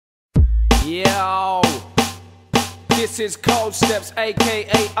Yo, this is Coldsteps,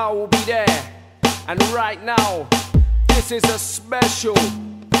 aka I will be there. And right now, this is a special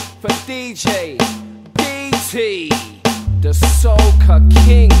for DJ D.Tee, the Soca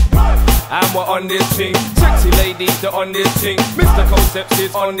King. And we're on this thing, sexy ladies, they're on this thing. Mr. Coldsteps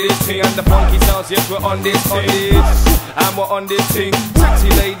is on this thing, and the funky sounds, yes, we're on this thing. And we're on this thing, sexy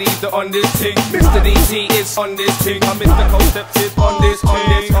ladies, they're on this thing. Mr. D.Tee is on this thing, and Mr. Coldsteps is on this, on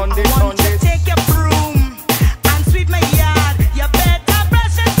this, on this, on this. Take your broom and sweep my yard. You better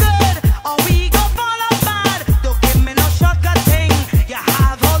brush it good, or we go fall apart. Don't give me no shortcut thing. You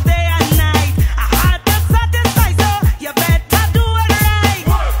have all day and night. I had to satisfy, so you better do it right.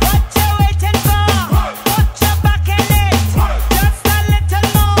 What you waiting for? Put your back in it, just a little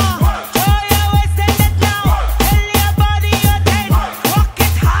more. Throw your waist in it now. Tell your body you're dead. Walk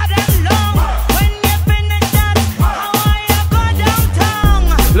it hard and long. When you finish that, how are you go downtown?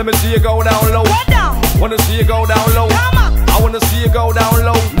 Let me see you go down low. Go down. Wanna see you go down low. Come up. I wanna see you go down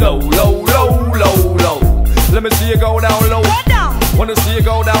low. Low, low, low, low, low. Let me see you go down low. Go down. Wanna see you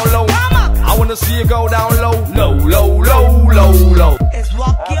go down low. Come up. I wanna see you go down low. Low, low, low, low, low. It's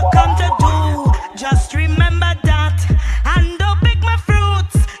what you come to do. Just remember that. And don't pick my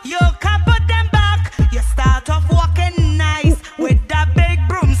fruits. You can't put them back. You start off walking nice with that big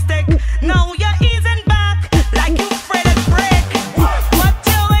broomstick. Now you're easing back like you afraid to break. What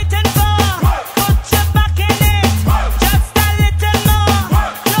you waiting for? Put your back in it. Just a little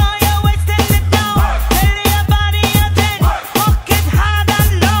more. Throw your waist in it now. Tell your body you're dead. Walk it hard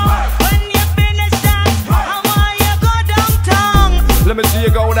and long. When you finish that, how are you go downtown? Let me see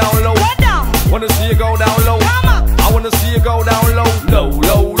you go down low. Go down. Wanna see you go down low. Come up. I wanna see you go down low. Low,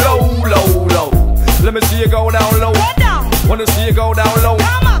 low, low, low, low. Let me see you go down low. Go down. Wanna see you go down low.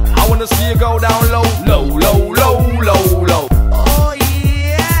 Come up. I wanna see you go down low. Low, low, low, low, low. Oh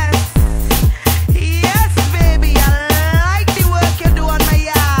yes, yes baby, I like the work you do on my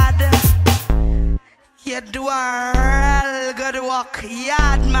yard. You do a real good work,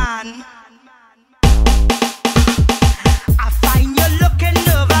 yard man. I find you looking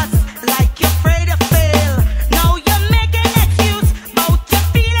nervous, like you're afraid to fail. Now you're making excuse about your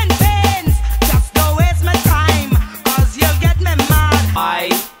feeling pains. Just don't waste my time, cause you'll get me mad. I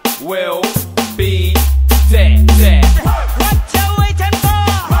will be there, there. What you waiting for?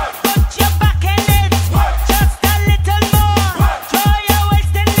 Put your back in it, just a little more. Throw your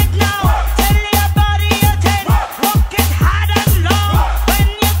waist in it now. Tell your body you're dead. Walk it hard and long. When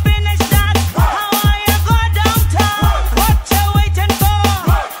you finish that, how are you go downtown? What you waiting for?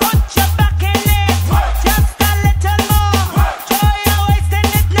 Put your back in it, just a little more. Throw your waist in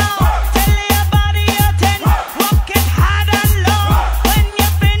it now. Tell your body you're dead. Walk it hard and long. When you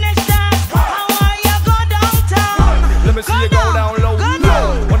finish that, how are you go downtown? Let me see you go down low. Go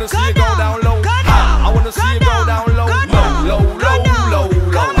down. Wanna see you go down low. Go down. I wanna see you go down low. Go Low, down. low, Go low, down. low,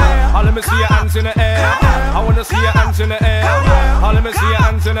 low. Come on. Oh, let me see your hands in the air. I wanna see your hands in the air. Oh, let me see your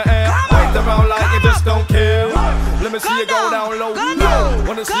hands in the air. Wait around like you just don't care. Let me see you go down low.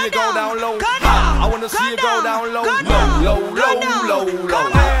 Wanna see you go down low. I wanna see you go down low. Low, low, low, low, low.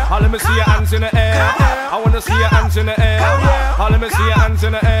 Oh, let me see your hands in the air. I wanna see your hands in the air. Oh, let me see your hands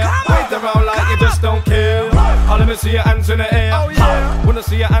in the air. Wait around like you just don't care. Oh, let me see your hands in the air. Wanna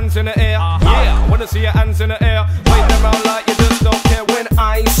see your hands in the air. Yeah, wanna see your hands in the air. Wait around like you just don't care. When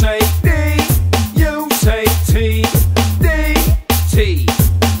I say D, you say T. D, T,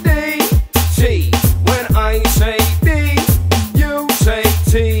 D, T. When I say D, you say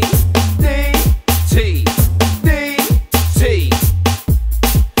T. D, T, D, T.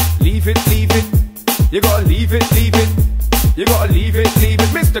 Leave it, leave it. You gotta leave it, leave it. You gotta leave it, leave it.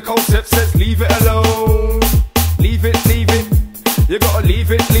 Mr. Coldsteps says leave it alone. Leave it, leave it. You gotta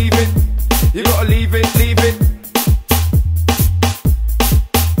leave it, leave it. You gotta leave it, leave it.